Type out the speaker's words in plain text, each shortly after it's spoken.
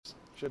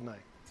shouldn't I?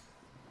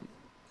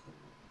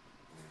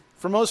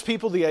 For most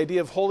people, the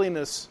idea of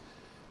holiness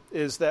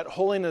is that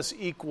holiness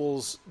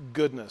equals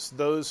goodness.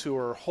 Those who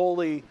are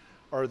holy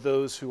are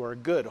those who are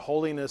good.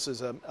 Holiness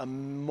is a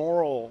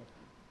moral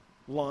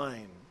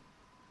line,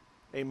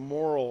 a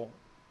moral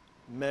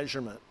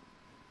measurement.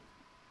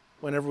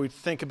 Whenever we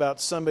think about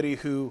somebody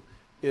who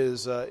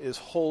is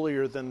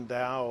holier than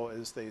thou,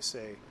 as they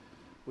say,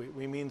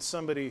 we mean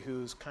somebody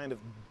who's kind of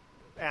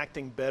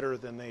acting better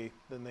than they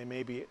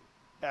maybe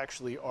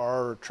actually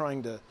are, or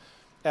trying to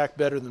act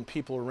better than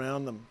people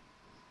around them.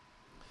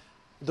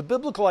 The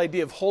biblical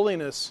idea of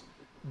holiness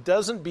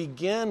doesn't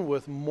begin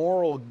with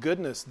moral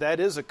goodness. That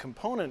is a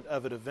component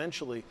of it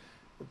eventually.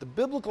 But the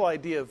biblical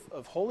idea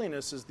of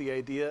holiness is the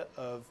idea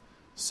of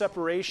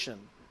separation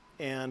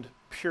and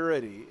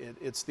purity.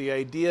 It's the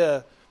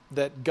idea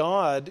that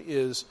God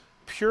is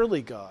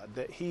purely God,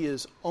 that He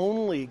is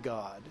only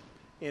God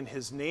in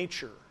His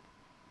nature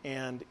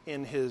and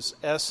in His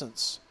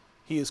essence.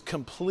 He is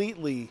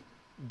completely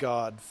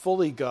God,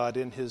 fully God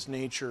in His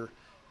nature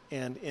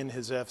and in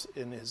His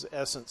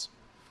essence.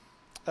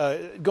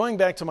 Going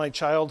back to my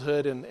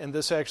childhood, and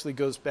this actually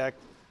goes back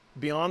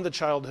beyond the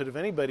childhood of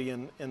anybody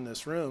in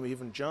this room,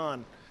 even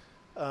John,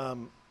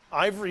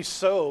 Ivory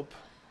soap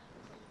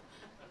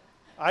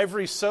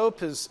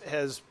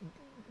has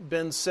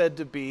been said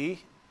to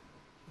be,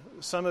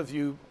 some of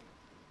you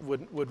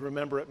would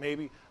remember it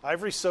maybe,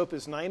 Ivory soap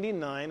is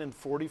 99 and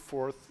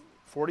 44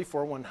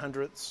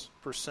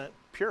 100ths%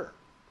 pure.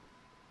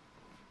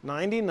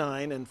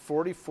 99 and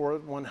 44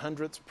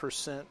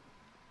 100ths%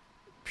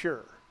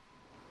 pure.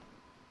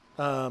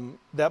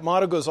 That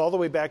motto goes all the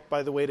way back,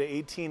 by the way, to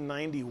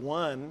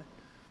 1891.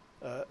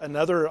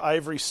 Another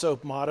Ivory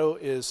soap motto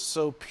is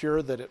so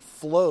pure that it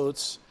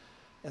floats,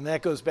 and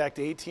that goes back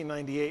to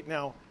 1898.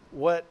 Now,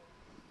 what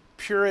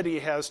purity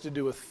has to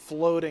do with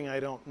floating, I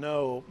don't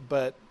know,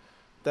 but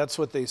that's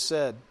what they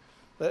said.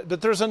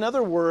 But there's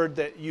another word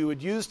that you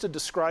would use to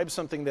describe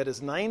something that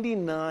is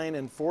 99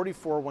 and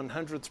 44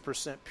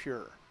 100ths%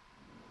 pure.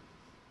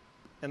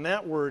 And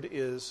that word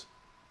is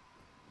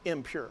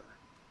impure.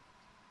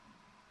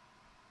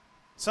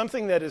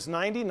 Something that is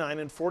 99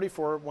 and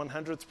 44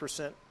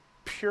 100ths%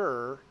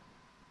 pure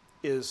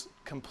is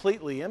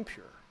completely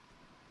impure.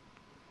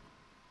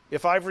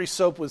 If Ivory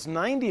soap was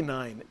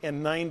 99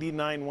 and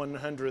 99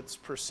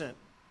 100ths%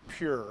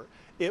 pure,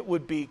 it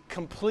would be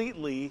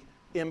completely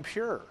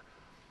impure.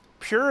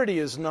 Purity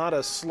is not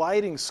a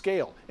sliding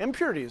scale.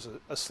 Impurity is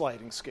a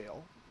sliding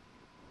scale.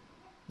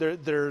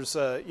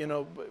 We're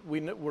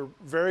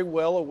very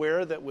well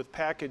aware that with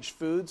packaged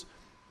foods,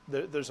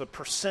 there's a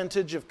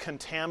percentage of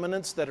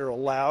contaminants that are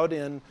allowed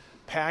in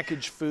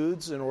packaged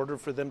foods in order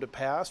for them to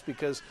pass,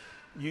 because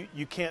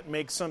you can't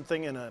make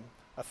something in a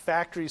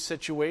factory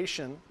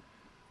situation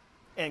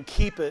and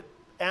keep it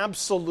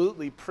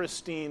absolutely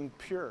pristine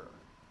pure.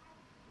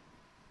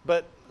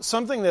 But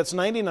something that's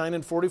 99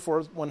 and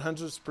 44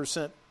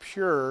 100ths%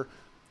 pure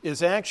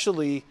is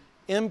actually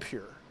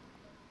impure.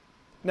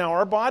 Now,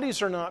 our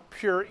bodies are not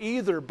pure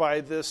either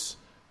by this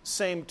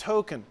same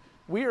token.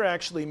 We are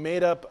actually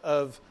made up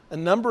of a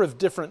number of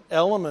different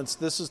elements.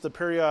 This is the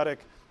periodic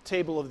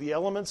table of the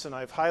elements, and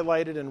I've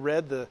highlighted and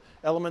read the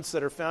elements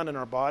that are found in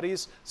our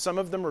bodies. Some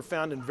of them are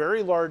found in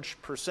very large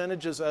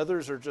percentages.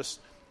 Others are just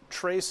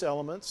trace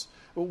elements.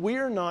 But we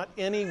are not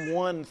any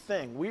one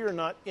thing. We are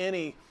not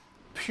any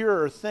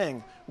pure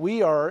thing.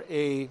 We are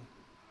a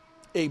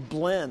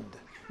blend.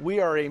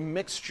 We are a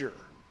mixture.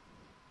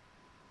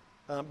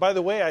 By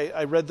the way,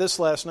 I read this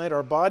last night.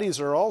 Our bodies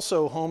are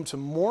also home to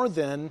more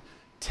than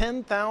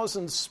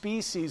 10,000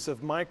 species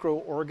of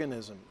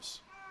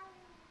microorganisms.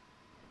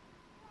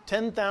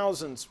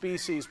 10,000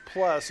 species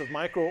plus of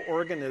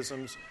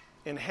microorganisms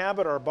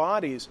inhabit our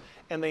bodies,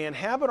 and they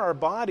inhabit our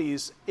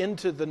bodies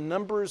into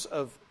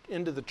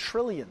the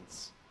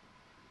trillions.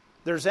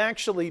 There's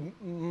actually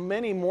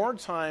many more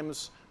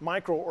times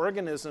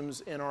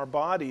microorganisms in our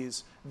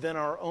bodies than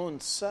our own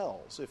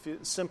cells,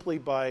 simply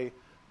by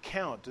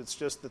count. It's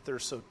just that they're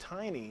so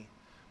tiny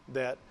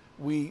that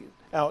we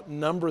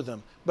outnumber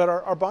them. But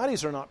our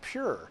bodies are not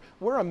pure.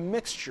 We're a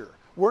mixture.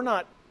 We're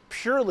not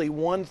purely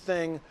one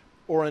thing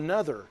or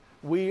another.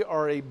 We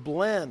are a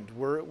blend.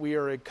 We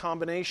are a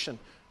combination.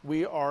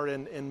 We are,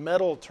 in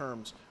metal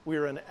terms, we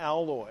are an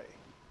alloy.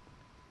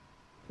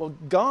 Well,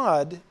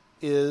 God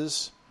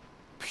is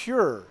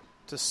pure.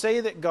 To say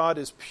that God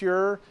is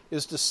pure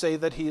is to say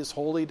that He is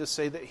holy. To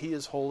say that He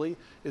is holy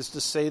is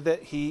to say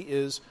that He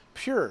is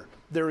pure.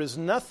 There is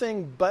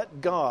nothing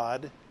but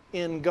God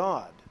in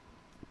God.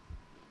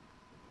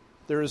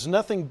 There is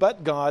nothing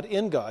but God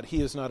in God.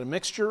 He is not a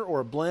mixture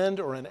or a blend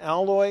or an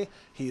alloy.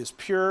 He is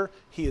pure.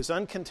 He is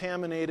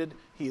uncontaminated.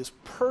 He is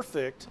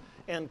perfect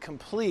and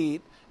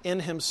complete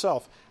in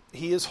Himself.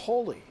 He is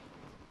holy.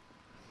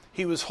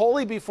 He was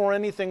holy before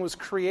anything was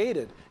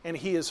created, and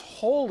He is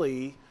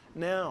holy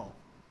now.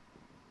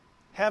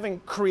 Having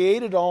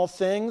created all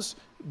things,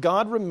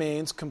 God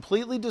remains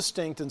completely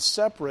distinct and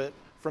separate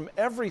from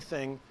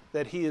everything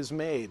that He has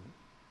made.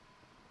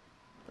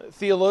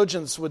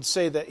 Theologians would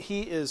say that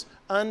he is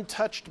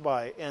untouched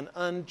by and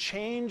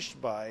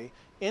unchanged by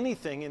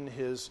anything in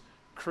his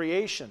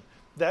creation.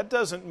 That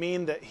doesn't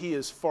mean that he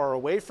is far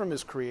away from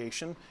his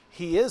creation.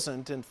 He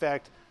isn't. In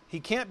fact, he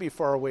can't be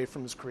far away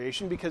from his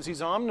creation because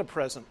he's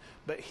omnipresent.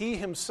 But he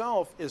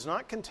himself is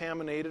not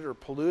contaminated or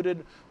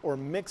polluted or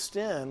mixed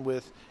in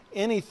with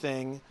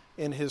anything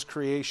in his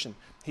creation.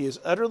 He is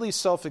utterly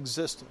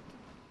self-existent.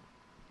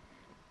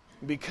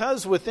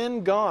 Because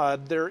within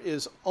God there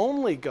is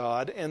only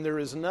God and there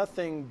is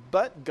nothing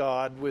but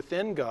God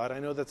within God. I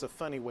know that's a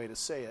funny way to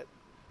say it.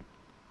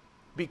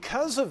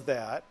 Because of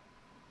that,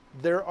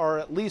 there are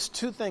at least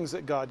two things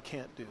that God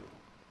can't do.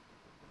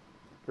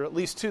 There are at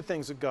least two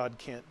things that God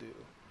can't do.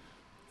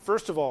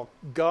 First of all,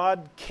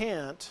 God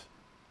can't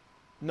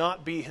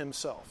not be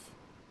himself.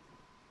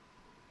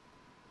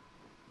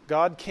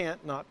 God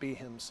can't not be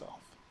himself.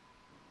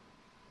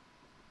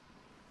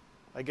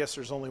 I guess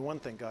there's only one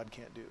thing God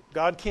can't do.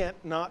 God can't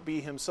not be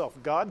himself.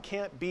 God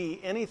can't be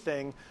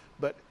anything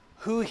but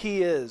who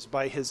he is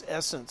by his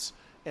essence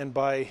and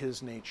by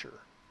his nature.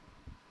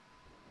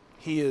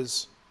 He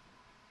is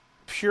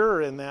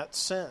pure in that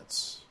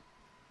sense.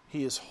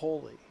 He is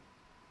holy.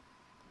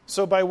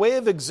 So by way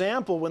of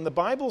example, when the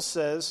Bible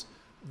says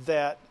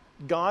that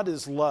God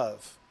is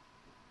love,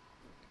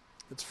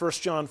 it's 1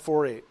 John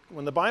 4:8.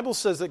 When the Bible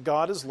says that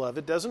God is love,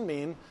 it doesn't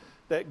mean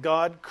that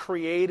God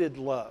created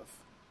love.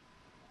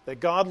 That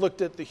God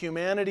looked at the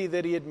humanity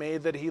that he had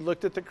made, that he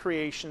looked at the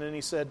creation, and he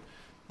said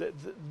that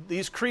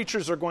these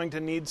creatures are going to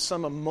need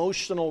some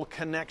emotional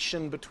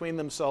connection between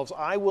themselves.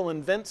 I will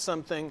invent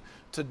something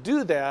to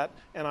do that,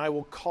 and I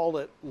will call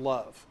it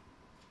love.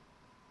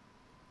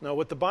 Now,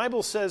 what the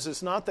Bible says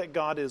is not that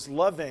God is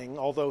loving,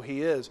 although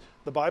he is.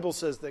 The Bible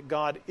says that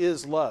God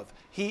is love.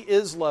 He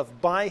is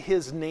love by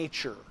his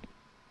nature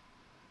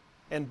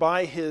and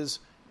by his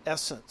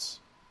essence.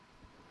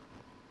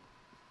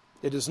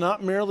 It is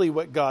not merely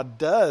what God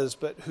does,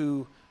 but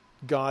who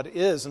God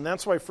is. And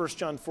that's why 1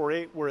 John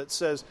 4:8, where it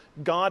says,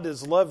 God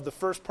is love, the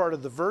first part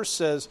of the verse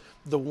says,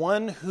 the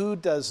one who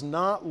does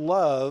not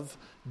love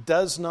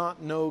does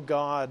not know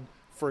God,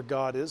 for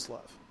God is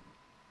love.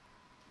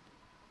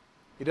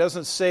 He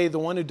doesn't say the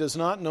one who does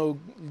not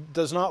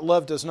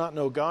love does not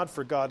know God,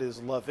 for God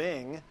is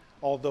loving,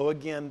 although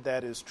again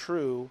that is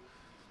true.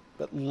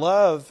 But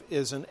love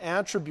is an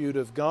attribute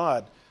of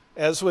God.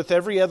 As with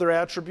every other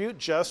attribute,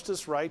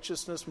 justice,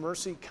 righteousness,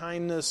 mercy,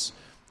 kindness,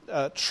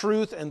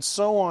 truth, and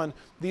so on,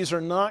 these are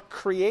not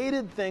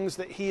created things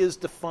that he has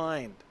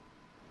defined,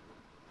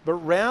 but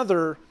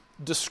rather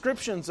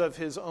descriptions of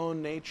his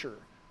own nature,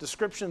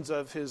 descriptions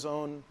of his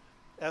own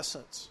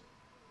essence.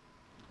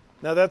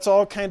 Now that's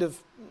all kind of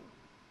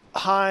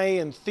high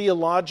and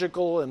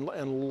theological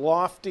and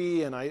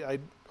lofty, and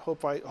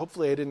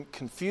hopefully I didn't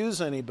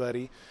confuse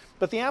anybody,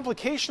 but the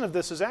application of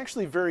this is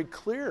actually very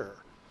clear.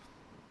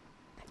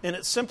 And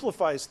it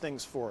simplifies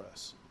things for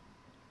us.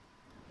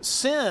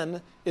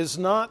 Sin is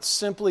not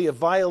simply a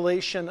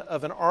violation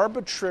of an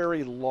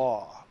arbitrary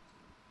law,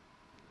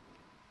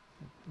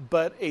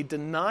 but a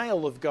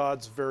denial of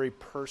God's very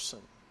person.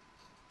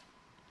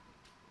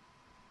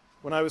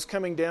 When I was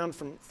coming down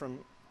from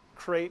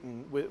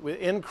Creighton,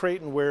 in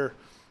Creighton where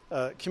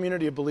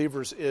Community of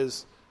Believers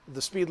is,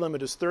 the speed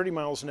limit is 30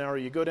 miles an hour.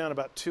 You go down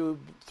about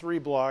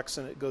 2-3 blocks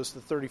and it goes to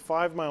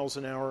 35 miles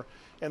an hour.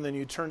 And then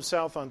you turn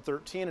south on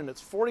 13 and it's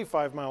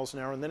 45 miles an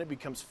hour, and then it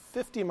becomes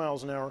 50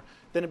 miles an hour,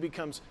 then it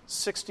becomes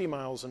 60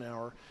 miles an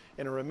hour,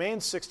 and it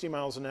remains 60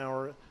 miles an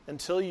hour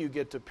until you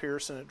get to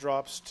Pierce, and it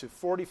drops to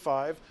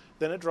 45,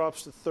 then it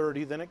drops to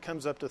 30, then it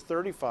comes up to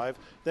 35,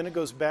 then it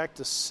goes back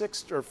to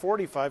 60 or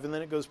 45, and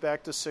then it goes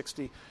back to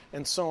 60,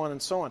 and so on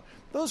and so on.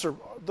 Those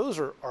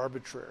are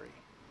arbitrary.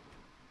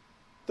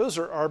 Those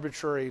are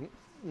arbitrary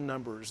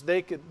numbers.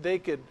 They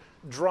could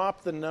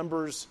drop the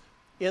numbers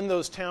in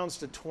those towns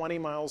to 20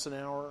 miles an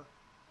hour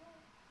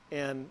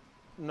and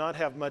not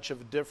have much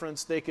of a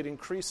difference. They could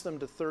increase them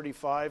to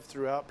 35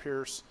 throughout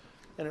Pierce,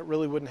 and it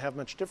really wouldn't have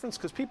much difference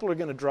because people are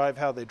going to drive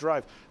how they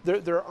drive.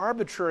 They're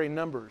arbitrary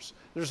numbers.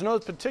 There's no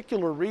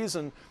particular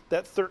reason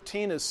that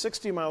 13 is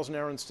 60 miles an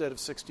hour instead of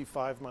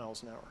 65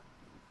 miles an hour.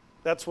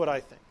 That's what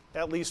I think,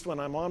 at least when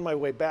I'm on my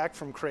way back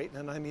from Creighton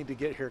and I need to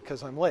get here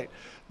because I'm late.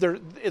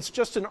 It's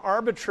just an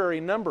arbitrary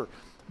number.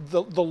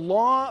 The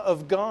law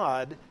of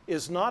God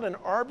is not an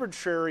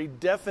arbitrary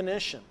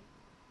definition,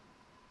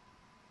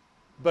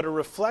 but a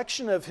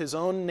reflection of his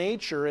own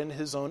nature and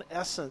his own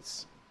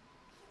essence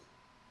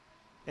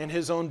and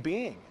his own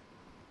being.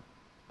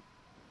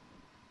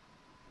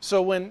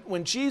 So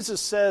when Jesus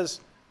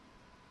says,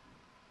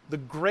 the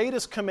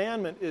greatest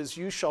commandment is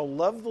you shall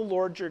love the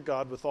Lord your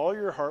God with all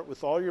your heart,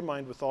 with all your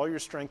mind, with all your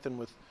strength, and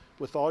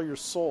with all your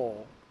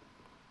soul,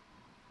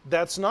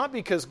 that's not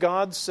because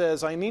God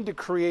says, I need to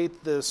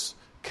create this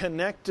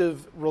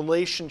connective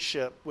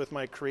relationship with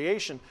my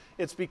creation.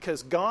 It's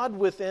because God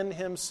within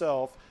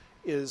himself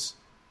is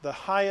the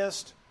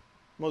highest,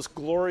 most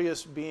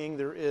glorious being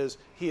there is.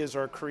 He is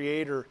our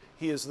creator.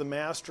 He is the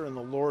master and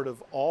the Lord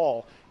of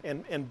all.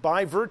 And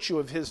by virtue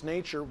of his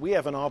nature, we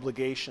have an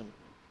obligation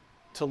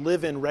to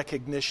live in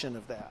recognition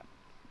of that.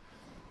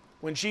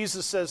 When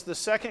Jesus says the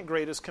second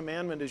greatest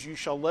commandment is you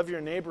shall love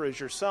your neighbor as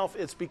yourself,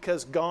 it's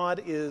because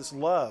God is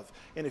love.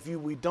 And if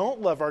we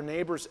don't love our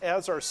neighbors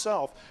as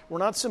ourselves, we're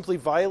not simply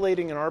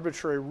violating an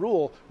arbitrary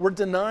rule, we're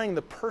denying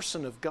the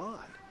person of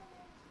God.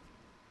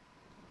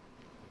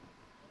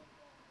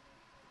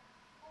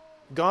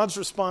 God's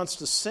response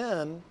to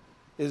sin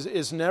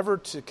is never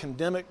to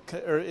condemn it,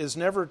 or is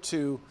never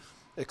to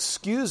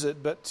excuse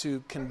it, but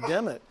to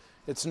condemn it.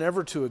 It's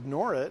never to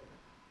ignore it,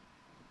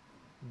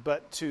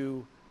 but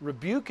to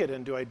rebuke it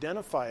and to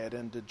identify it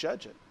and to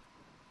judge it.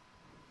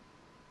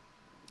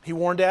 He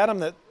warned Adam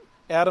that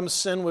Adam's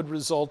sin would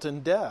result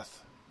in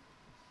death.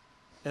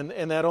 And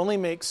that only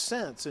makes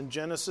sense. In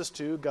Genesis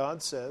 2,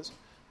 God says,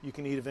 you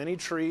can eat of any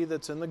tree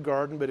that's in the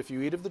garden, but if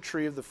you eat of the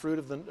tree of the fruit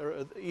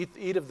of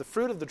eat of the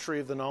fruit of the tree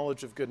of the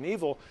knowledge of good and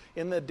evil,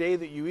 in the day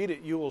that you eat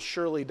it, you will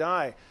surely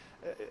die.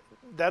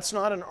 That's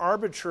not an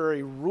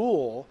arbitrary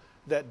rule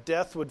that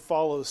death would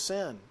follow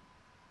sin.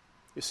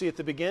 You see, at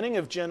the beginning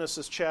of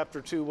Genesis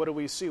chapter 2, what do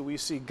we see? We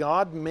see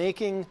God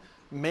making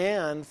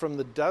man from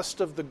the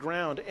dust of the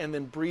ground and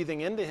then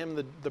breathing into him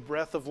the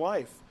breath of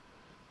life.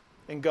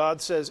 And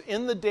God says,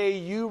 in the day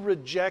you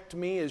reject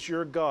me as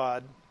your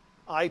God,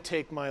 I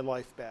take my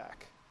life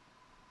back.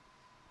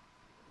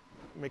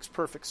 It makes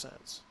perfect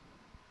sense.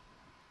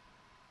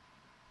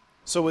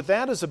 So with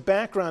that as a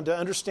background to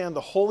understand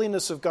the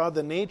holiness of God,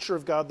 the nature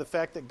of God, the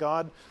fact that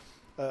God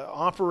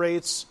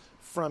operates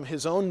from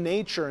his own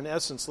nature and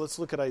essence, let's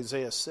look at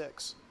Isaiah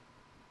 6.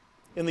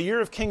 In the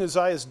year of King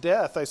Uzziah's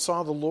death, I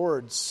saw the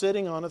Lord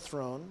sitting on a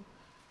throne,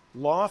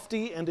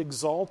 lofty and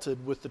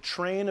exalted, with the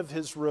train of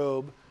his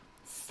robe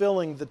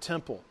filling the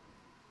temple.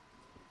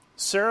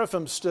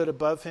 Seraphim stood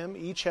above him,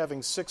 each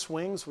having 6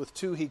 wings. With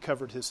 2 he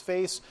covered his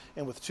face,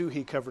 and with 2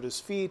 he covered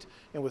his feet,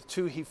 and with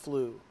 2 he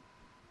flew.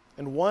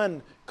 And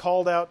one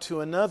called out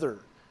to another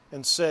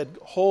and said,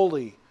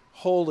 Holy,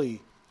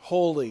 holy,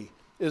 holy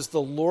is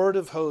the Lord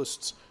of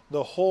hosts.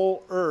 The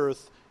whole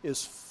earth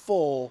is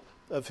full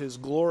of his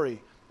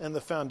glory. And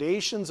the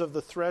foundations of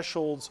the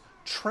thresholds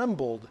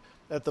trembled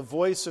at the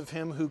voice of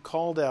him who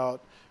called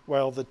out,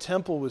 while the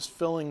temple was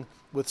filling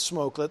with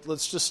smoke.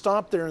 Let's just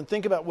stop there and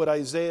think about what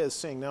Isaiah is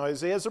saying. Now,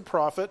 Isaiah is a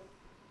prophet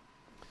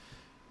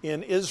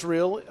in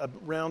Israel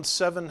around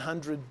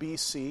 700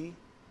 BC.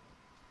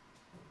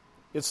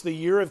 It's the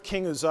year of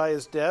King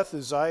Uzziah's death.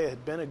 Uzziah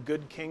had been a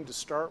good king to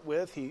start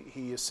with.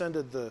 He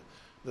ascended the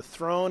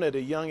throne at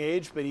a young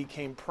age, but he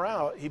became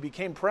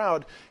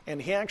proud,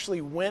 and he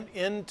actually went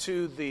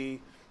into the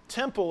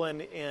temple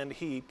and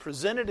he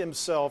presented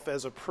himself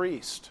as a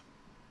priest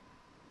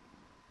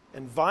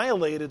and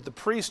violated the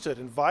priesthood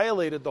and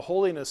violated the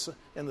holiness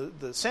and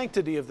the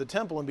sanctity of the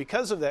temple, and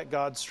because of that,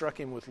 God struck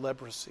him with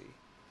leprosy.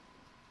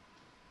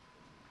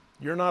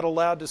 You're not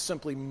allowed to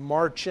simply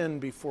march in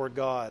before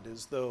God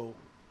as though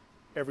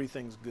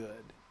everything's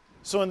good.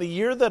 So in the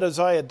year that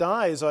Uzziah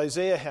dies,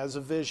 Isaiah has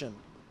a vision.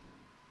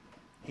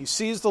 He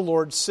sees the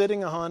Lord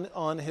sitting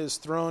on his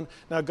throne.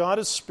 Now, God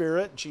is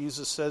spirit,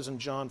 Jesus says in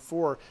John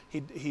 4.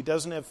 He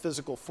doesn't have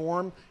physical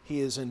form. He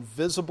is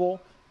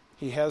invisible.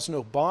 He has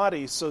no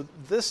body. So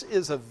this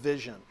is a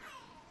vision.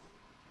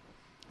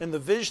 And the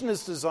vision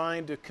is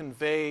designed to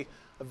convey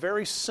a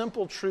very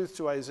simple truth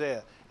to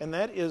Isaiah, and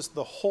that is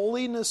the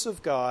holiness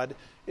of God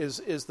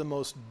is the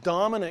most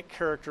dominant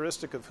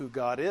characteristic of who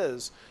God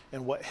is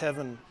and what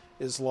heaven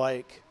is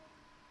like,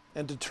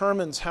 and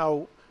determines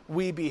how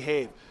we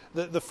behave.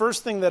 The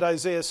first thing that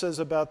Isaiah says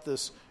about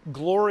this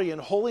glory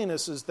and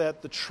holiness is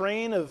that the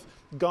train of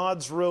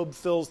God's robe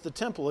fills the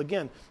temple.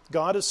 Again,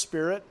 God is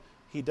spirit.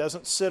 He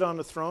doesn't sit on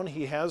a throne.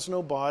 He has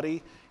no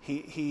body.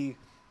 He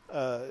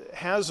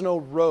has no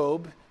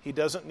robe. He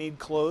doesn't need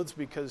clothes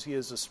because he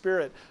is a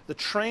spirit. The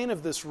train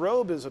of this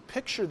robe is a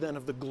picture then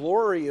of the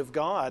glory of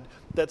God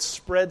that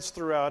spreads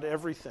throughout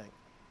everything.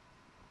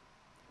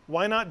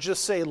 Why not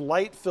just say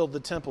light filled the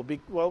temple?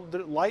 Well,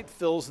 the light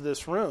fills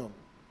this room.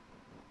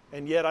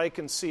 And yet I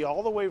can see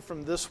all the way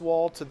from this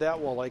wall to that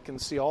wall. I can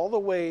see all the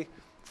way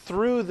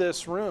through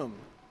this room.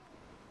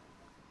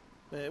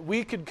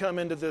 We could come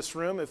into this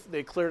room if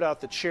they cleared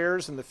out the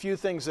chairs and the few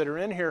things that are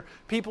in here.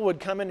 People would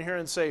come in here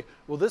and say,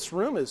 well, this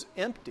room is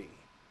empty.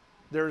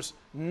 There's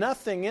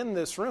nothing in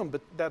this room.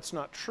 But that's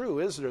not true,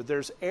 is there?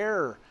 There's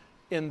air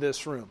in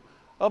this room.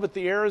 Oh, but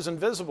the air is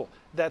invisible.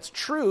 That's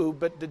true,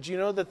 but did you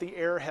know that the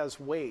air has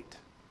weight?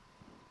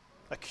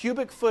 A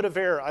cubic foot of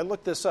air, I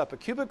looked this up, a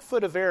cubic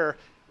foot of air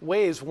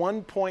weighs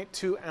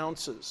 1.2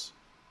 ounces.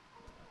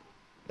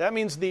 That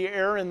means the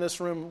air in this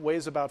room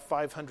weighs about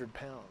 500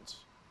 pounds.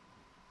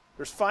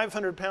 There's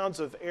 500 pounds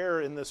of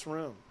air in this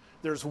room.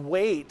 There's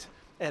weight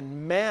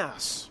and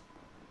mass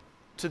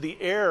to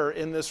the air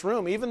in this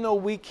room, even though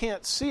we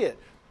can't see it.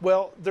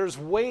 Well, there's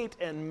weight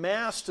and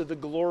mass to the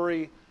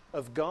glory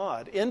of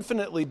God,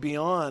 infinitely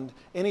beyond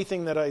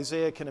anything that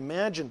Isaiah can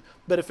imagine.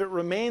 But if it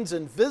remains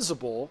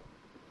invisible,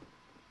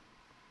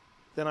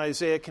 then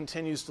Isaiah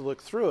continues to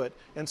look through it.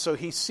 And so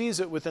he sees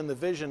it within the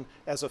vision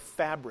as a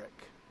fabric,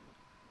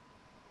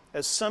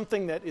 as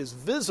something that is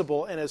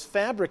visible, and as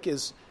fabric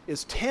is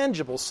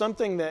tangible,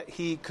 something that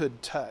he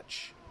could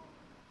touch.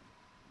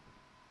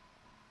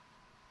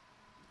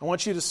 I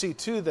want you to see,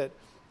 too, that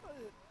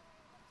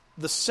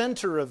the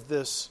center of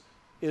this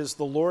is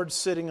the Lord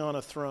sitting on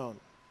a throne.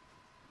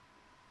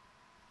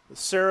 The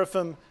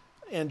seraphim,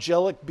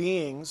 angelic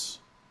beings,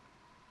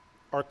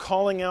 are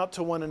calling out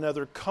to one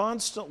another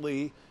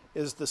constantly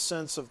is the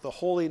sense of the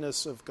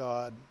holiness of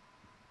God.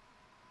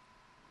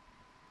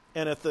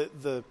 And at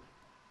the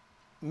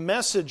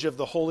message of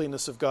the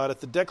holiness of God,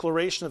 at the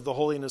declaration of the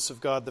holiness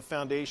of God, the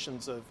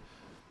foundations of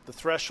the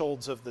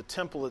thresholds of the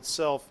temple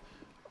itself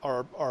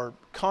are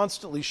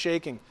constantly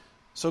shaking.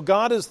 So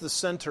God is the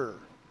center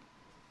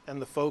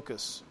and the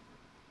focus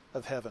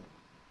of heaven.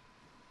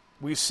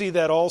 We see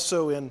that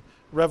also in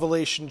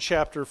Revelation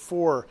chapter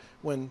 4,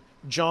 when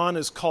John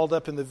is called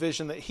up in the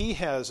vision that he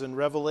has in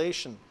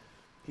Revelation.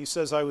 He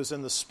says, I was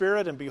in the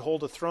Spirit, and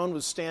behold, a throne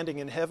was standing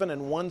in heaven,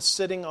 and one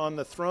sitting on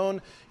the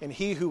throne. And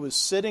he who was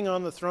sitting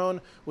on the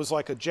throne was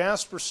like a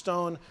jasper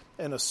stone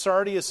and a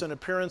sardius in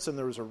appearance, and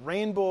there was a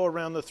rainbow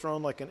around the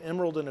throne like an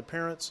emerald in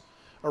appearance.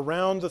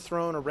 Around the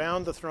throne,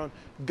 around the throne.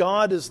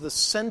 God is the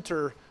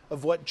center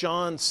of what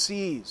John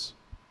sees.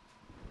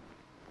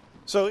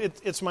 So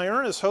it's my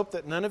earnest hope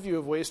that none of you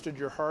have wasted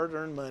your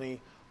hard-earned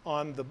money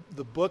on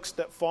the books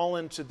that fall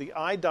into the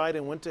I died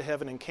and went to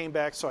heaven and came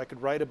back so I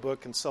could write a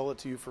book and sell it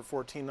to you for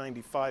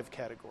 $14.95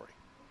 category.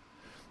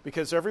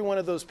 Because every one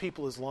of those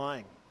people is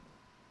lying.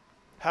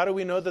 How do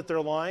we know that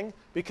they're lying?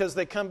 Because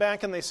they come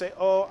back and they say,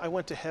 oh, I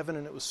went to heaven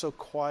and it was so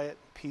quiet,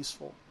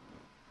 peaceful.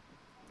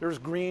 There's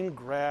green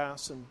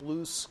grass and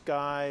blue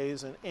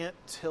skies, and Aunt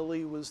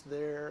Tilly was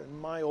there,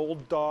 and my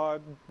old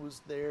dog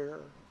was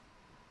there.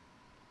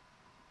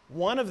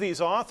 One of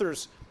these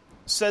authors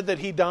said that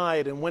he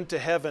died and went to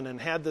heaven and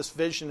had this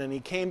vision, and he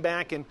came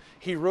back and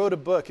he wrote a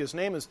book. His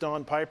name is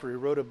Don Piper. He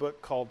wrote a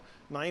book called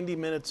 90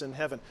 Minutes in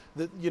Heaven.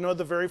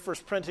 The very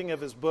first printing of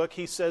his book,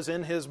 he says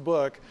in his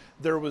book,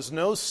 there was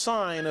no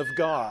sign of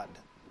God.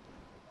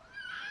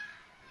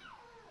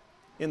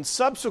 In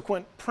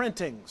subsequent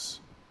printings,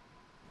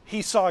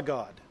 he saw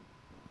God.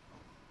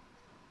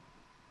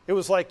 It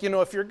was like,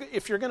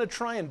 if you're going to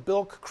try and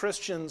bilk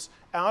Christians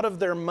out of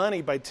their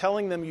money by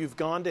telling them you've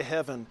gone to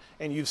heaven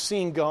and you've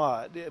seen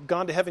God,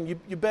 gone to heaven,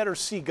 you better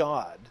see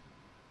God.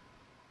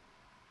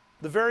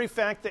 The very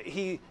fact that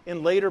he,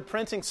 in later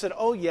printing, said,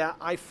 oh yeah,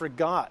 I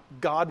forgot,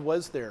 God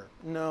was there.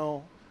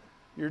 No,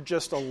 you're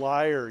just a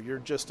liar. You're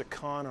just a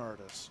con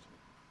artist.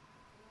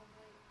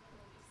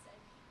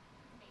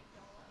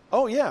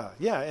 Oh yeah,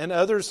 and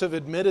others have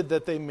admitted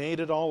that they made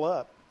it all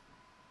up.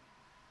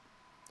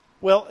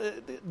 Well,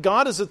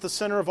 God is at the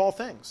center of all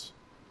things.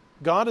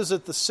 God is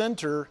at the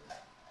center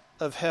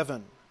of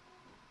heaven.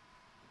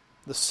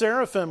 The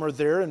seraphim are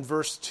there in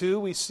verse 2.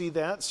 We see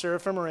that.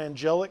 Seraphim are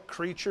angelic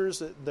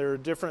creatures. There are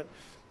different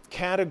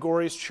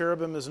categories.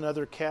 Cherubim is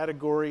another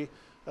category.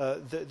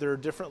 There are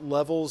different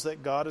levels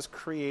that God has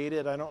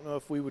created. I don't know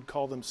if we would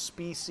call them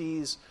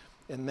species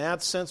in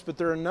that sense, but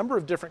there are a number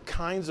of different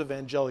kinds of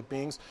angelic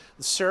beings.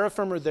 The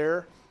seraphim are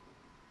there.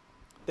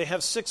 They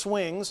have 6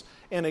 wings,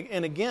 and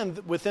again,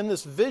 within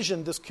this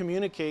vision, this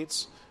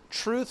communicates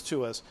truth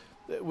to us.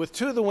 With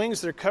 2 of the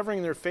wings, they're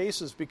covering their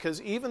faces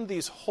because even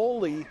these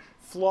holy,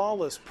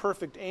 flawless,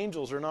 perfect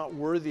angels are not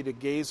worthy to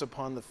gaze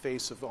upon the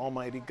face of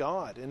Almighty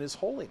God in His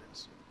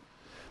holiness.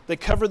 They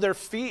cover their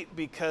feet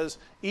because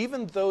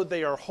even though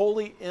they are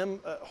holy,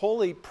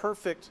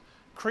 perfect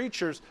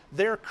creatures,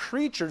 they're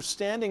creatures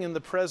standing in the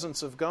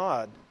presence of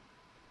God,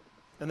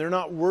 and they're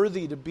not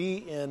worthy to be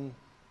in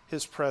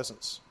His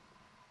presence.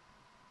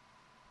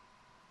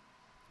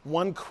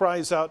 One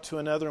cries out to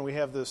another, and we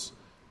have this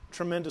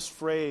tremendous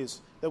phrase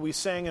that we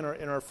sang in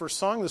our first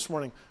song this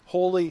morning.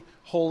 Holy,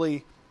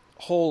 holy,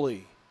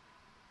 holy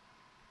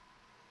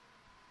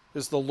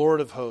is the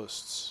Lord of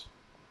hosts.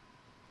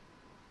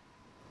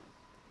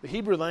 The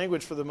Hebrew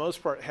language, for the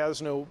most part, has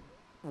no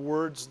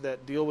words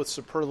that deal with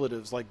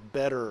superlatives like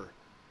better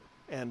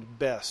and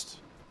best.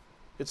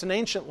 It's an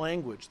ancient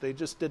language. They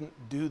just didn't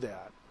do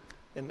that.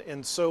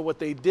 And so what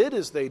they did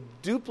is they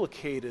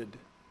duplicated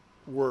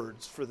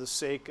words for the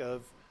sake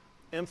of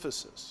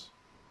emphasis.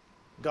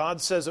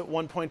 God says at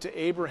one point to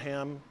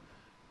Abraham,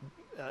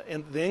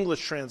 in the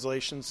English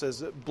translation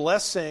says,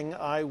 blessing,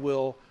 I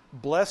will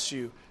bless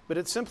you. But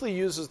it simply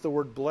uses the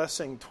word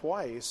blessing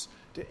twice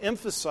to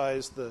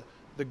emphasize the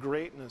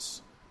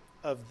greatness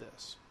of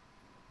this.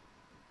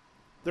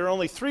 There are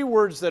only 3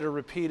 words that are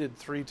repeated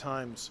 3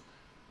 times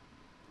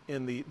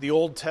in the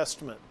Old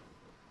Testament.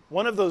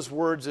 One of those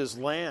words is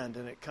land,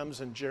 and it comes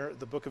in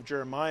the book of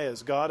Jeremiah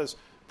as God is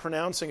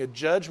pronouncing a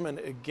judgment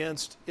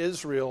against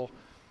Israel.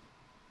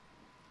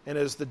 And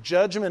as the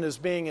judgment is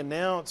being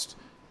announced,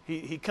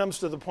 he comes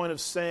to the point of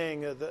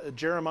saying,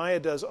 Jeremiah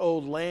does, oh,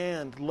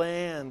 land,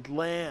 land,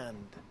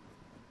 land,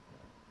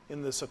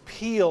 in this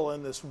appeal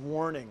and this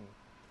warning.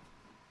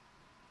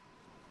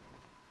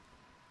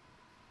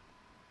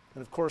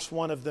 And of course,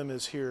 one of them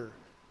is here,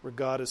 where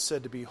God is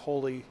said to be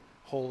holy,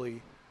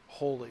 holy,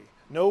 holy.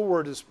 No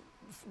word is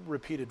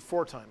repeated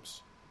 4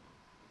 times,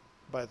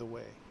 by the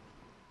way.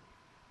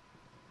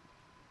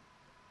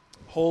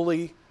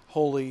 Holy,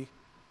 holy,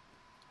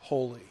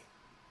 holy.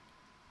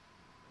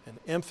 An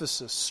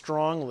emphasis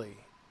strongly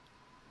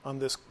on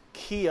this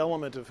key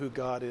element of who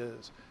God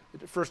is.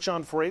 1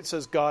 John 4:8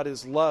 says God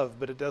is love,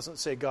 but it doesn't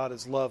say God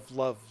is love,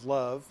 love,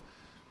 love.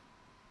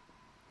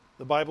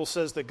 The Bible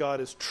says that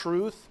God is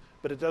truth,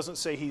 but it doesn't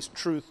say He's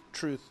truth,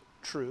 truth,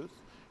 truth.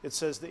 It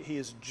says that He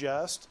is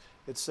just.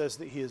 It says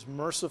that He is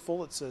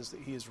merciful. It says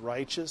that He is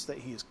righteous, that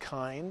He is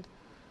kind.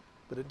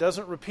 But it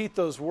doesn't repeat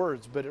those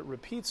words, but it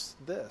repeats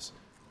this.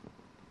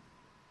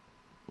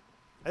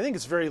 I think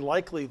it's very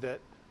likely that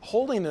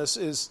holiness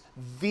is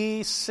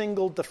the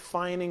single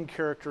defining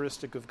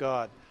characteristic of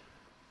God.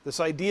 This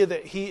idea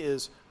that He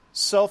is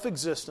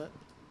self-existent,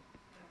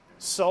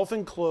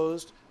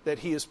 self-enclosed, that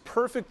He is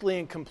perfectly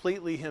and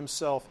completely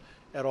Himself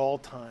at all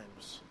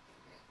times.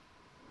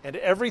 And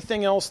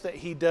everything else that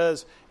He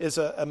does is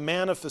a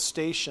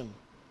manifestation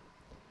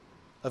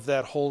of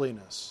that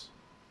holiness.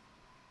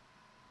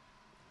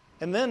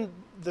 And then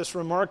this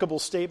remarkable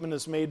statement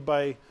is made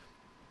by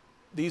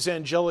these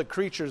angelic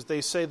creatures.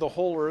 They say the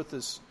whole earth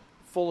is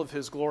full of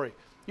His glory.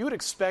 You would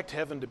expect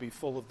heaven to be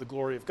full of the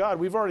glory of God.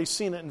 We've already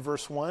seen it in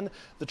verse 1.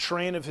 The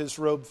train of His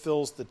robe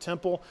fills the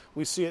temple.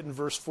 We see it in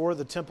verse 4.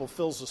 The temple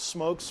fills with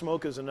smoke.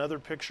 Smoke is another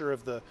picture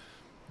of the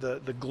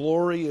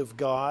glory of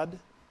God.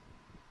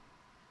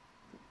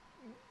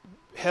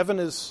 Heaven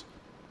is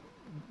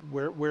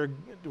where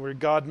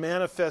God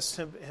manifests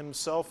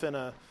Himself in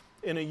a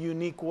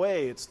unique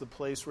way. It's the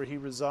place where He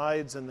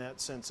resides in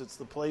that sense. It's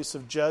the place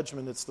of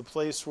judgment. It's the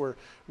place where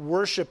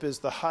worship is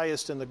the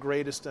highest and the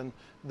greatest and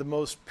the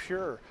most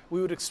pure.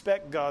 We would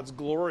expect God's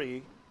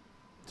glory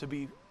to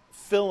be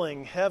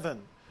filling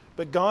heaven,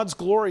 but God's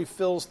glory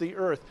fills the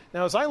earth.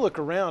 Now, as I look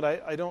around,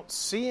 I don't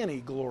see any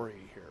glory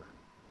here.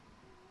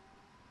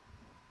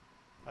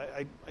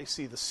 I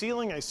see the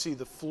ceiling, I see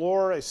the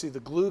floor, I see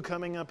the glue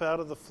coming up out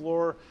of the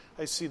floor,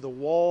 I see the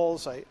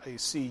walls, I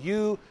see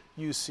you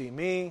see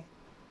me.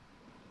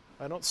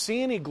 I don't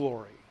see any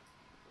glory.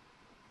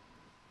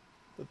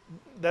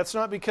 That's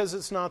not because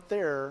it's not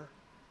there,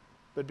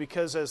 but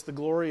because as the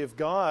glory of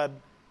God,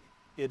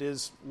 it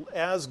is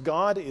as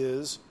God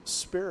is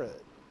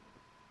spirit.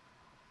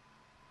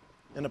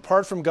 And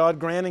apart from God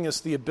granting us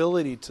the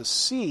ability to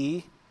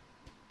see,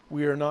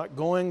 we are not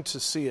going to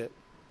see it.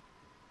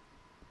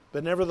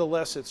 But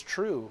nevertheless, it's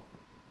true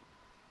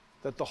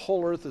that the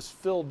whole earth is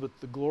filled with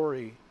the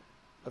glory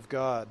of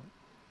God.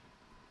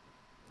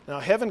 Now,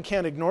 heaven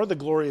can't ignore the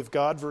glory of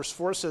God. Verse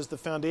 4 says, the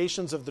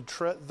foundations of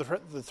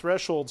the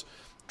thresholds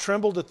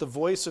trembled at the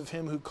voice of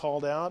Him who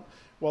called out,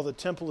 while the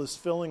temple is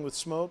filling with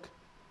smoke.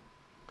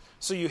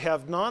 So you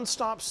have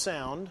nonstop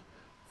sound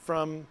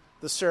from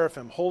the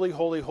seraphim. Holy,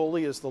 holy,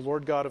 holy is the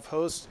Lord God of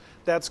hosts.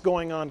 That's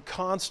going on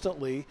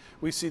constantly.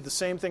 We see the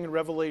same thing in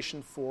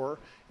Revelation 4.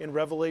 In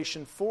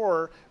Revelation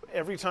 4,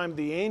 every time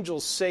the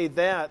angels say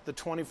that, the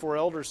 24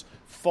 elders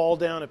fall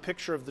down, a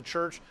picture of the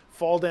church,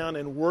 fall down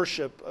in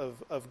worship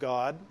of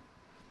God,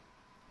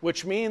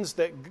 which means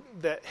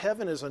that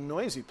heaven is a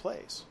noisy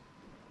place.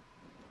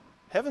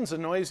 Heaven's a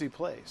noisy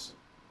place.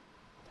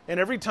 And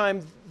every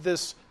time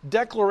this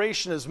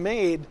declaration is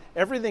made,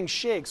 everything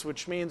shakes,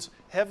 which means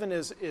heaven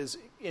is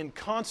in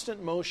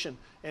constant motion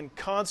and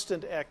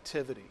constant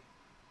activity.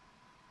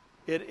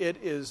 It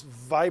is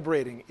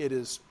vibrating. It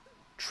is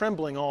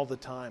trembling all the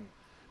time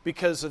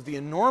because of the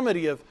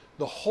enormity of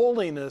the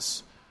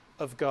holiness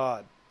of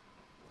God.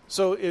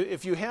 So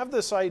if you have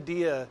this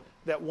idea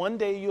that one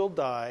day you'll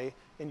die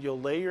and you'll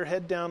lay your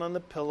head down on the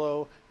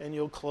pillow and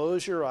you'll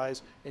close your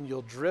eyes and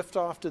you'll drift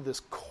off to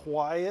this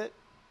quiet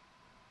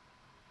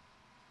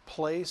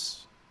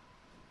place,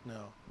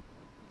 no.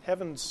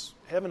 Heaven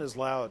is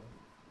loud.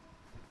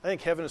 I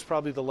think heaven is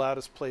probably the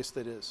loudest place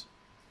that is.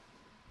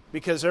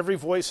 Because every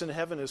voice in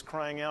heaven is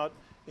crying out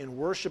in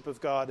worship of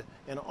God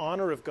and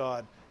honor of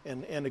God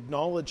and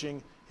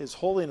acknowledging His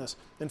holiness.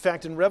 In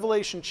fact, in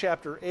Revelation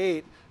chapter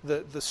 8,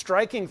 the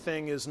striking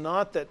thing is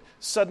not that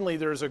suddenly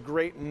there's a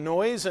great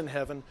noise in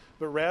heaven,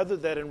 but rather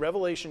that in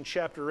Revelation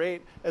chapter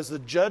 8, as the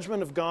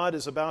judgment of God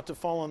is about to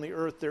fall on the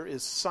earth, there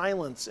is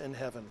silence in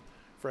heaven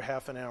for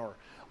half an hour.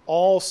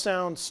 All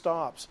sound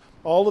stops.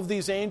 All of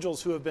these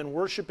angels who have been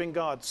worshiping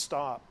God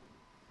stop.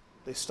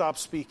 They stop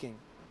speaking.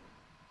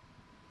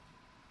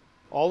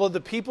 All of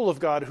the people of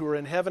God who are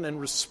in heaven and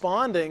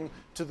responding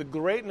to the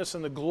greatness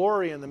and the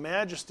glory and the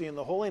majesty and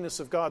the holiness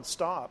of God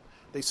stop.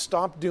 They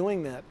stop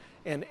doing that.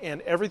 And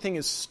everything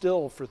is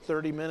still for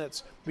 30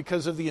 minutes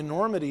because of the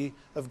enormity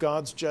of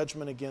God's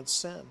judgment against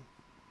sin.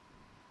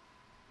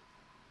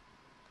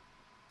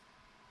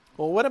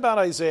 Well, what about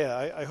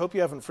Isaiah? I hope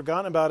you haven't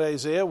forgotten about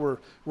Isaiah. We're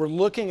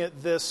looking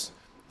at this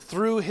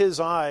through his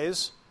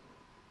eyes.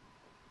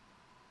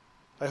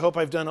 I hope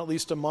I've done at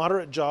least a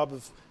moderate job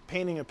of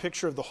painting a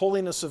picture of the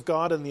holiness of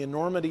God and the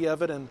enormity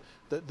of it and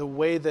the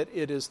way that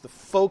it is the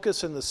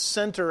focus and the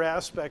center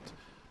aspect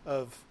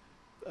of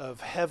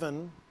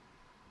heaven.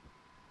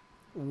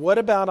 What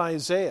about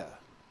Isaiah?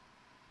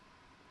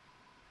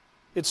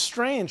 It's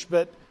strange,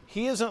 but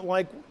he isn't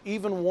like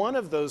even one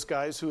of those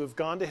guys who have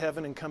gone to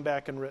heaven and come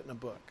back and written a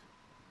book.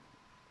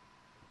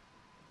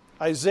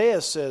 Isaiah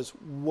says,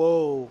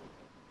 "Woe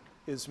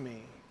is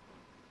me."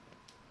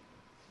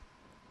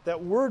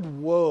 That word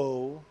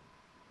woe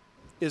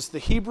is the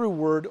Hebrew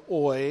word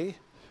oi,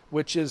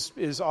 which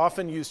is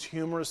often used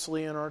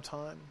humorously in our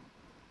time.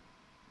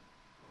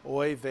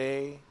 Oy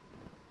vey.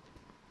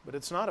 But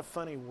it's not a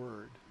funny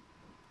word.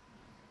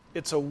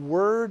 It's a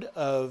word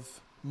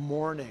of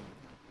mourning.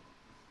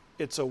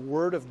 It's a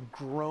word of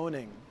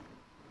groaning.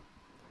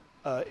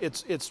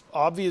 It's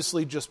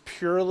obviously just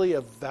purely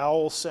a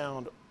vowel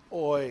sound,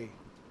 oi.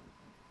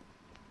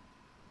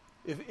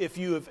 If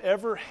you have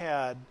ever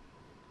had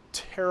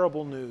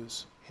terrible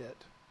news hit,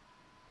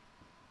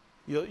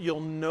 you'll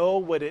know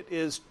what it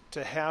is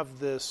to have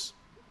this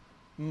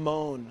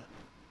moan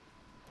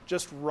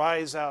just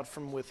rise out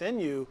from within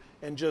you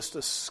and just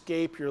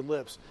escape your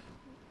lips.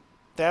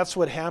 That's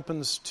what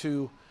happens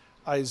to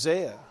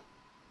Isaiah.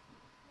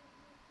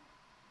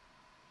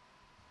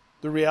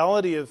 The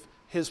reality of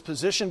his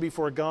position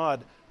before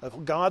God,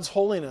 of God's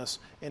holiness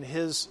and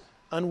his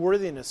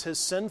unworthiness, his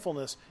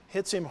sinfulness,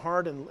 hits him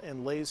hard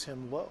and lays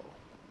him low.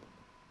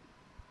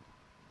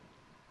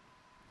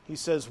 He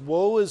says,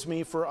 "Woe is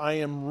me, for I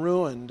am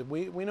ruined."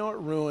 We know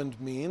what ruined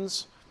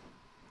means.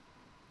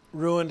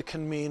 Ruined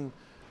can mean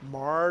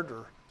marred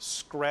or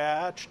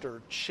scratched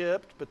or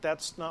chipped, but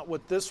that's not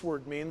what this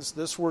word means.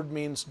 This word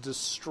means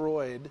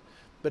destroyed,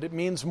 but it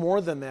means more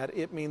than that.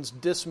 It means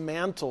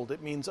dismantled.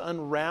 It means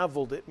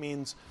unraveled. It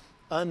means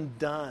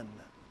undone.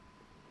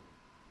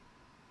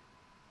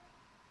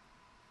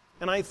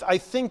 And I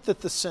think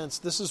that the sense,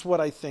 this is what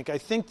I think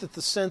that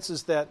the sense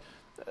is that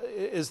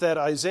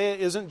Isaiah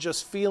isn't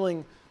just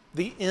feeling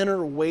the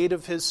inner weight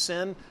of his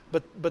sin,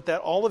 but that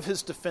all of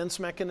his defense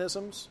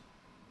mechanisms,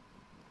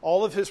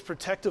 all of his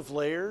protective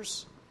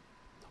layers,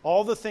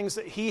 all the things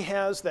that he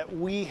has that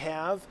we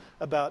have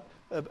about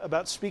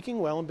speaking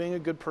well and being a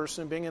good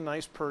person and being a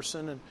nice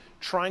person and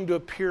trying to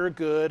appear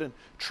good and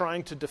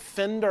trying to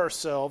defend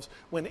ourselves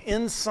when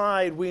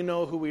inside we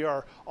know who we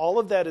are. All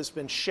of that has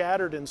been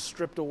shattered and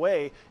stripped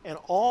away, and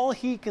all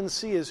he can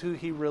see is who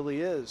he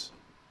really is.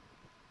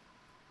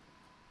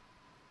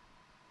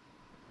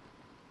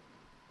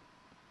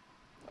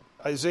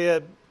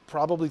 Isaiah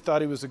probably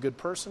thought he was a good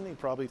person. He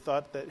probably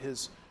thought that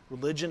his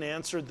religion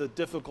answered the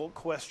difficult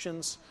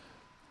questions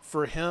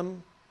for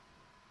him.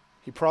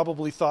 He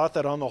probably thought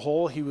that on the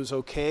whole he was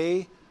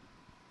okay,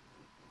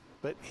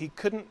 but he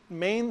couldn't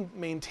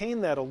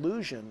maintain that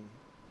illusion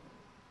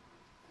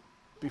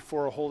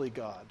before a holy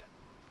God.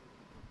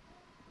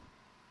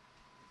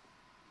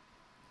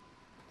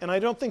 And I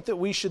don't think that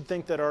we should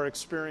think that our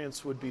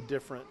experience would be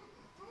different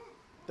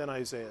than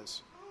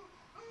Isaiah's.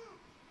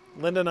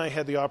 Linda and I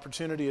had the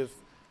opportunity of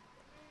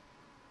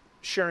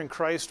sharing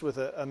Christ with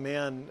a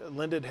man.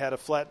 Linda had a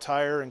flat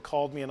tire and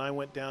called me, and I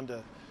went down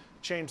to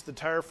change the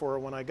tire for her.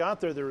 When I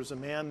got there was a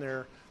man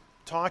there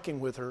talking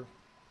with her.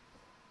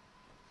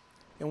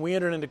 And we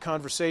entered into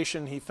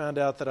conversation. He found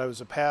out that I was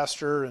a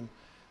pastor, and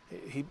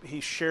he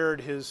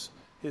shared his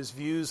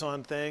views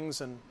on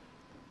things. And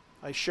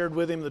I shared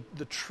with him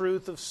the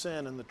truth of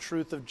sin and the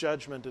truth of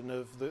judgment and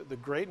of the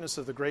greatness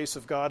of the grace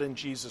of God in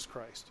Jesus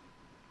Christ.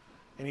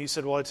 And he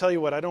said, "Well, I tell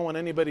you what, I don't want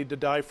anybody to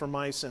die for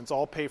my sins.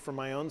 I'll pay for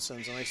my own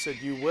sins." And I said,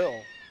 "You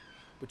will,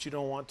 but you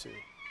don't want to."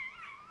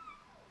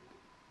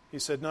 He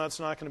said, "No, it's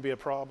not going to be a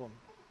problem."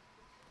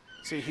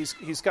 See,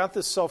 he's got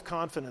this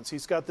self-confidence.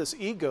 He's got this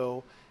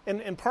ego.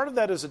 And part of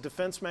that is a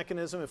defense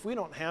mechanism. If we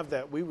don't have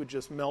that, we would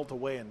just melt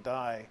away and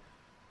die.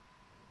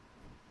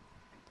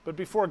 But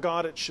before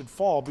God, it should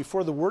fall.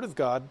 Before the Word of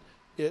God,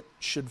 it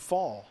should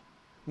fall.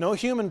 No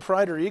human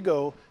pride or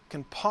ego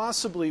can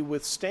possibly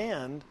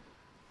withstand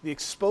the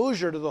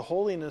exposure to the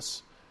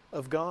holiness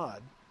of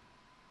God.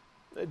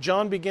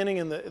 John, beginning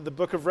in the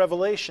book of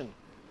Revelation,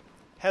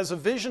 has a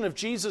vision of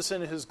Jesus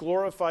in his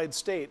glorified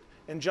state.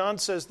 And John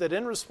says that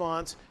in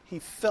response, he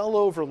fell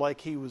over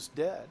like he was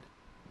dead.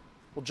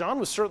 Well, John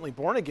was certainly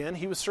born again.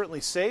 He was certainly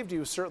saved. He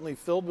was certainly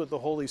filled with the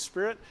Holy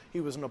Spirit.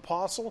 He was an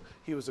apostle.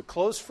 He was a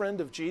close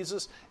friend of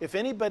Jesus. If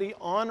anybody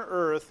on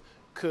earth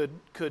could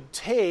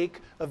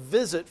take a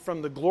visit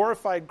from the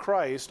glorified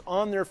Christ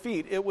on their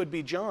feet, it would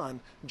be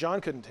John.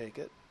 John couldn't take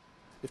it.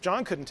 If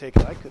John couldn't take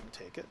it, I couldn't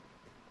take it.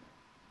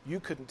 You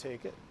couldn't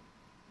take it.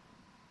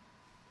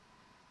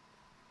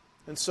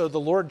 And so the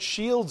Lord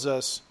shields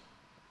us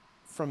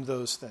from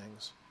those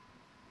things.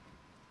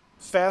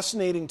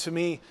 Fascinating to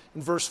me,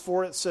 in verse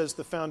 4 it says,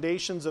 "The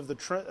foundations of the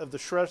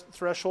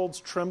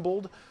thresholds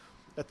trembled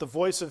at the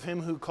voice of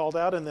him who called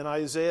out." And then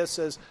Isaiah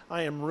says,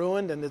 "I am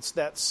ruined," and it's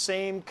that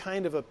same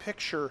kind of a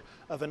picture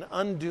of an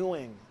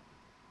undoing.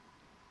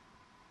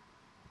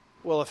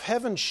 Well, if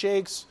heaven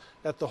shakes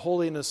at the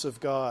holiness of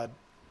God,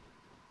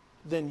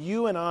 then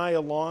you and I,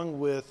 along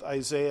with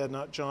Isaiah,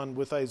 not John,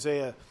 with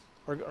Isaiah,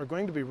 are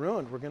going to be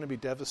ruined. We're going to be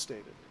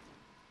devastated.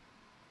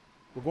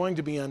 We're going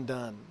to be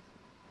undone.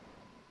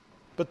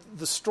 But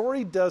the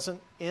story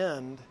doesn't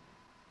end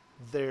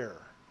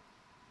there.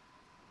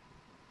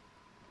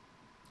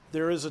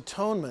 There is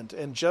atonement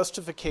and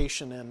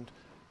justification and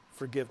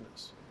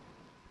forgiveness.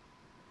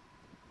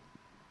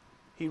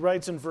 He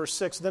writes in verse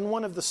 6, "Then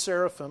one of the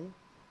seraphim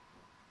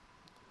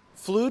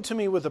flew to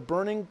me with a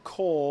burning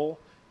coal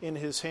in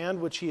his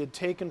hand, which he had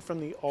taken from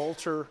the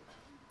altar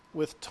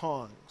with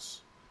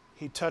tongs."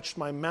 He touched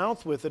my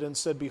mouth with it and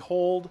said,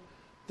 Behold,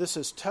 this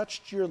has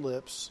touched your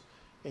lips,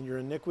 and your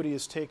iniquity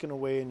is taken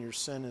away, and your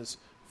sin is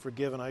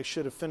forgiven. I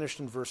should have finished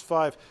in verse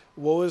 5.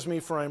 Woe is me,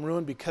 for I am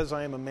ruined, because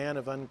I am a man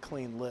of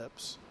unclean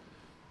lips.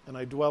 And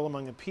I dwell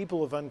among a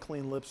people of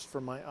unclean lips,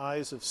 for my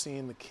eyes have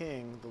seen the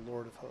King, the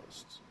Lord of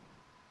hosts.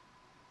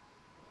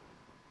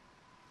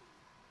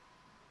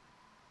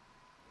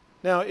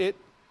 Now,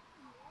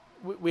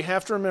 we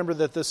have to remember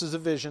that this is a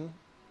vision.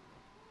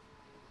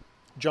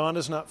 John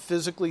is not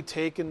physically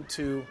taken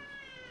to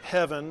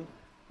heaven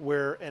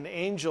where an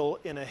angel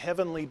in a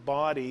heavenly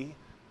body,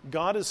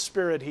 God is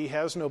spirit, he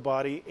has no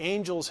body.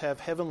 Angels have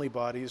heavenly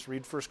bodies.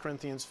 Read 1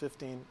 Corinthians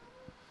 15.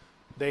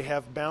 They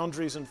have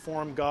boundaries and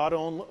form. God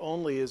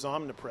only is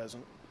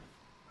omnipresent.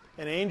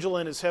 An angel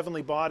in his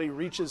heavenly body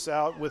reaches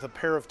out with a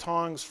pair of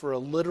tongs for a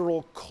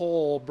literal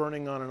coal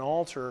burning on an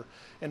altar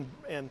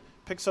and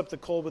picks up the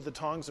coal with the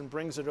tongs and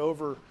brings it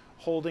over,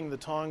 holding the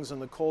tongs and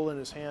the coal in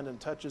his hand, and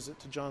touches it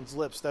to John's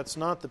lips. That's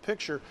not the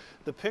picture.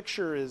 The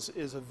picture is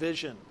a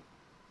vision.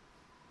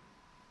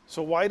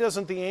 So why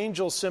doesn't the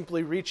angel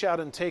simply reach out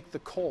and take the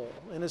coal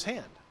in his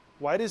hand?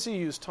 Why does he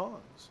use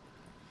tongs?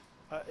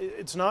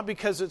 It's not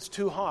because it's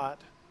too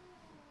hot.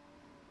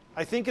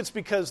 I think it's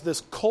because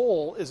this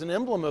coal is an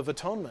emblem of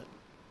atonement.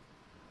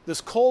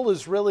 This coal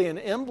is really an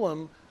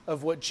emblem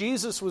of what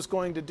Jesus was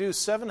going to do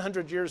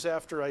 700 years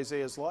after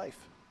Isaiah's life.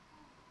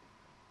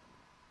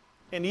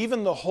 And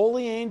even the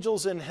holy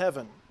angels in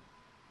heaven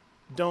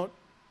don't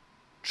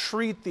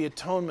treat the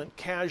atonement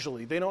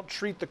casually. They don't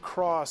treat the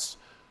cross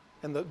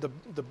and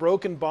the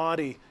broken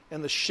body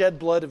and the shed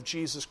blood of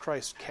Jesus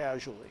Christ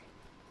casually.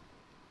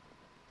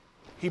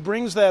 He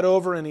brings that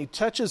over and he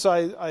touches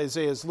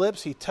Isaiah's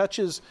lips. He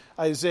touches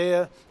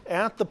Isaiah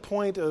at the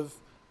point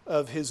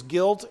of his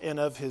guilt and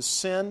of his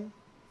sin.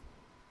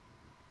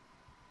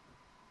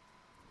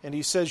 And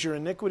he says, your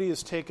iniquity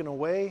is taken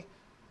away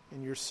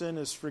and your sin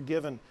is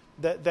forgiven.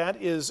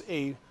 That is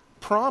a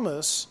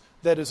promise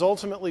that is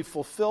ultimately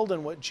fulfilled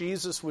in what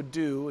Jesus would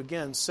do,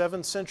 again,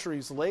 7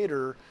 centuries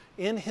later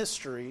in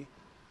history.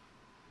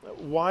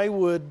 Why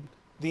would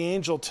the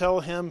angel tell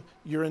him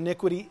your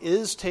iniquity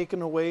is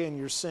taken away and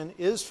your sin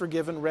is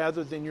forgiven,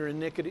 rather than your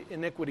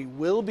iniquity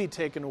will be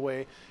taken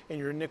away and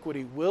your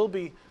iniquity will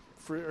be,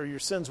 or your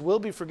sins will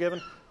be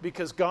forgiven?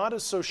 Because God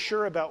is so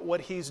sure about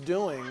what he's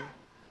doing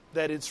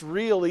that it's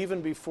real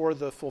even before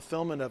the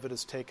fulfillment of it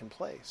has taken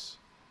place.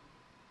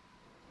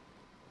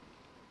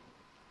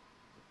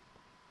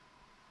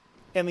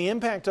 And the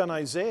impact on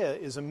Isaiah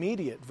is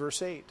immediate.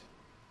 Verse 8.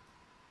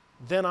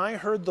 Then I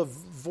heard the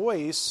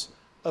voice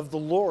of the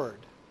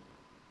Lord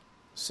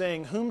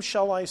saying, whom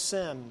shall I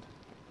send,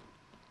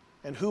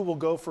 and who will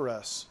go for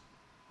us?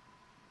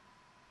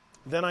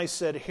 Then I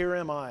said, here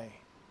am I,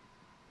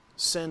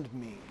 send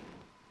me.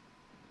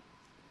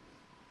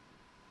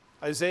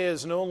 Isaiah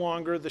is no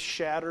longer the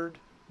shattered,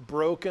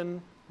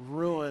 broken,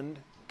 ruined,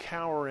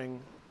 cowering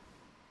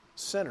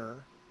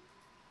sinner.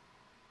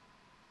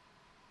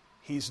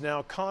 He's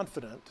now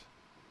confident,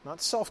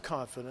 not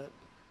self-confident,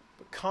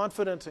 but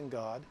confident in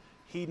God.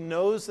 He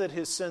knows that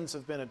his sins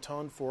have been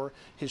atoned for.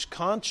 His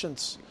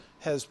conscience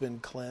has been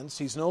cleansed.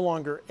 He's no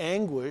longer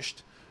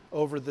anguished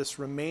over this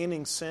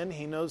remaining sin.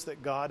 He knows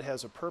that God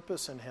has a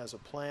purpose and has a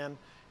plan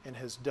and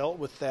has dealt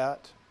with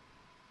that.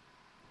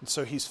 And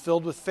so he's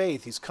filled with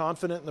faith. He's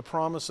confident in the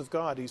promise of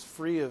God. He's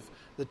free of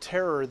the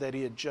terror that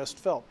he had just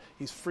felt.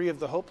 He's free of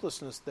the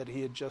hopelessness that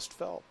he had just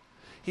felt.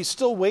 He's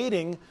still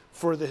waiting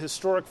for the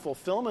historic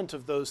fulfillment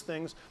of those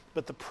things,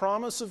 but the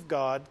promise of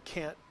God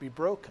can't be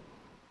broken.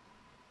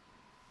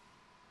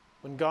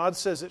 When God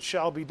says it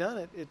shall be done,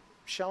 it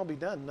shall be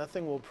done.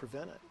 Nothing will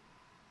prevent it.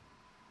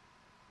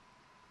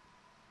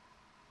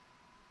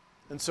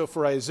 And so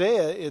for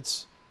Isaiah,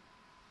 it's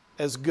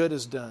as good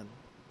as done.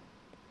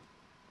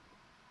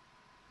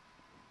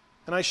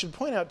 And I should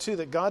point out, too,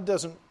 that God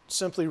doesn't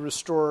simply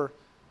restore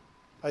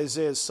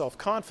Isaiah's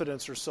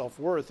self-confidence or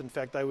self-worth. In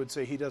fact, I would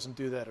say he doesn't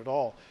do that at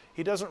all.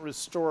 He doesn't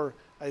restore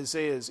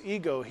Isaiah's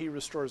ego. He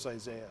restores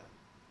Isaiah.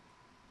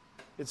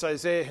 It's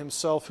Isaiah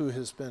himself who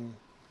has been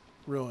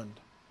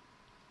ruined.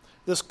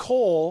 This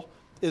coal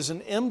is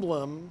an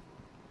emblem,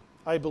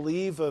 I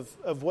believe,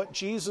 of what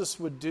Jesus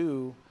would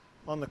do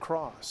on the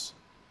cross.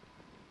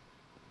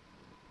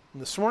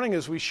 And this morning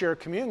as we share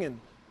communion,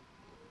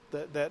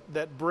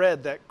 that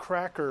bread, that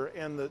cracker,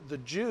 and the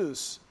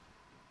juice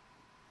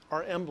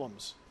are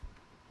emblems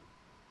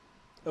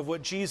of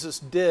what Jesus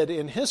did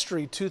in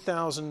history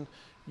 2,000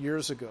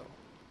 years ago.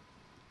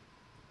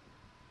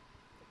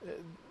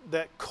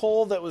 That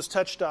coal that was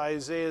touched to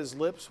Isaiah's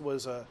lips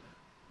was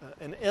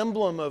an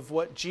emblem of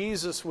what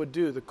Jesus would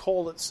do. The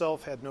coal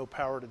itself had no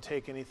power to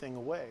take anything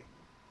away.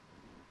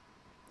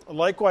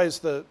 Likewise,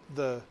 the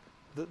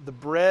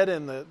bread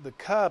and the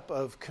cup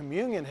of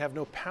communion have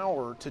no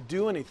power to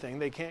do anything.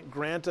 They can't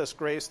grant us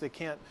grace. They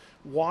can't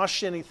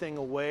wash anything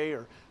away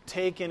or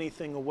take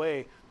anything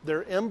away.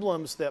 They're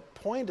emblems that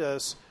point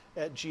us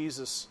at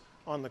Jesus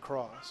on the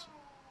cross.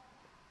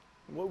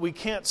 We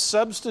can't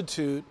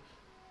substitute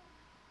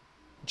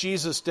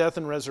Jesus' death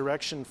and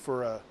resurrection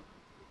for a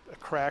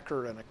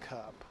cracker and a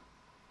cup.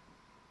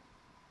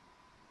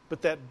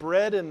 But that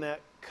bread and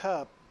that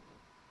cup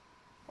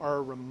are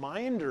a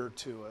reminder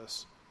to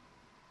us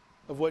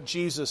of what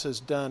Jesus has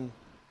done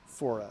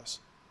for us.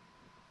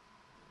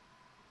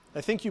 I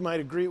think you might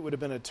agree it would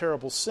have been a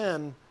terrible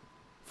sin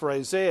for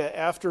Isaiah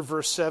after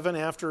verse 7,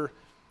 after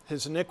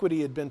his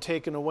iniquity had been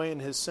taken away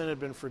and his sin had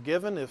been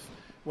forgiven, if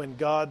when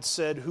God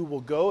said, who will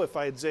go, if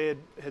Isaiah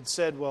had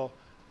said, well,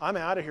 I'm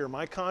out of here,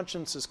 my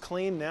conscience is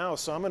clean now,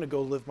 so I'm going to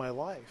go live my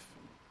life.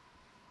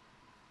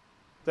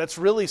 That's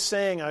really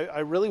saying I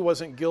really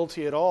wasn't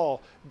guilty at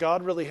all.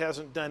 God really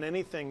hasn't done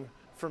anything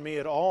for me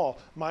at all.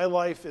 My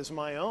life is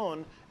my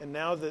own, and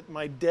now that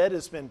my debt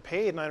has been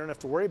paid and I don't have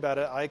to worry about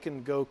it, I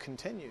can go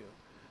continue.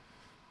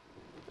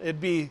 It'd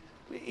be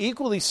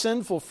equally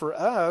sinful for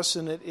us,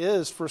 and it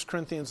is, 1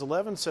 Corinthians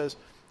 11 says,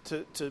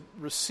 to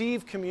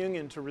receive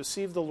communion, to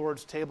receive the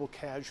Lord's table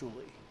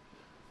casually.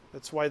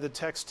 That's why the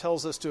text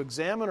tells us to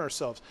examine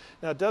ourselves.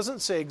 Now, it doesn't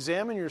say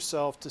examine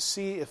yourself to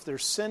see if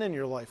there's sin in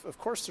your life. Of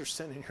course there's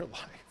sin in your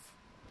life.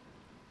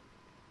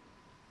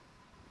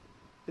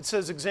 It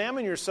says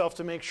examine yourself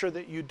to make sure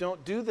that you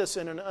don't do this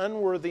in an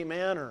unworthy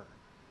manner.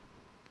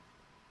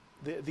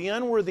 The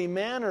unworthy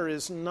manner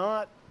is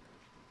not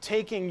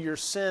taking your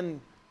sin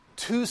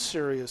too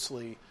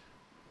seriously,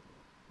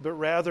 but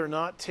rather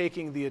not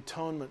taking the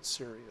atonement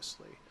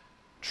seriously,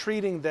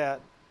 treating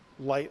that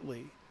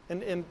lightly.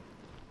 And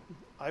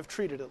I've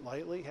treated it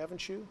lightly,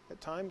 haven't you, at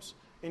times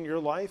in your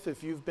life?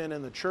 If you've been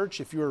in the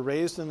church, if you were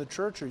raised in the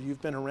church, or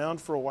you've been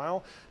around for a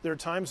while, there are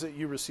times that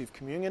you receive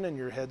communion and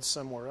your head's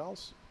somewhere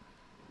else.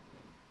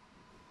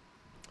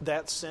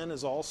 That sin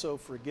is also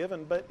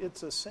forgiven, but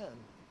it's a sin.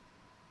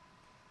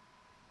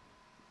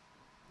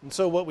 And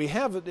so what we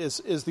have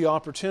is the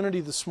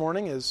opportunity this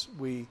morning as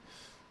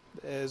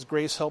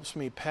Grace helps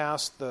me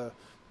pass the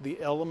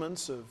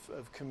elements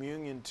of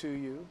communion to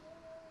you.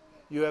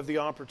 You have the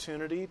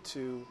opportunity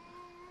to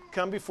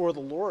come before the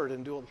Lord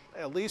and to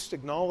at least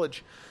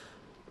acknowledge,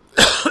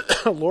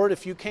 Lord,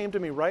 if you came to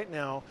me right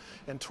now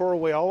and tore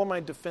away all of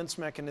my defense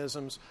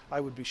mechanisms,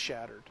 I would be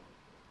shattered.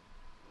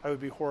 I would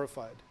be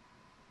horrified.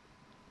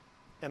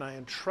 And I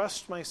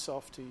entrust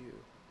myself to you.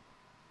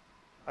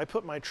 I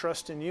put my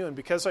trust in you, and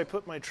because I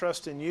put my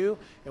trust in you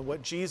and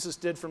what Jesus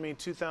did for me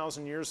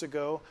 2,000 years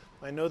ago,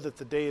 I know that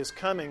the day is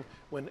coming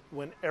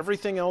when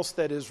everything else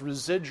that is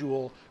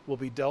residual will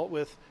be dealt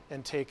with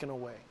and taken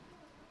away.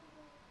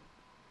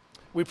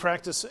 We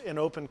practice an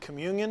open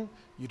communion.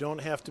 You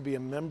don't have to be a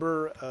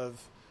member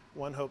of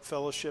One Hope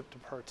Fellowship to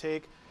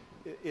partake.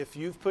 If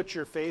you've put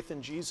your faith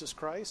in Jesus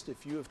Christ,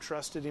 if you have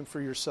trusted Him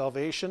for your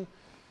salvation,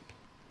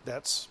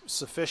 that's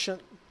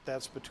sufficient.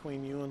 That's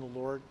between you and the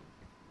Lord.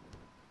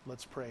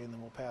 Let's pray, and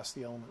then we'll pass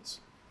the elements.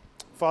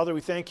 Father,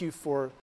 we thank you for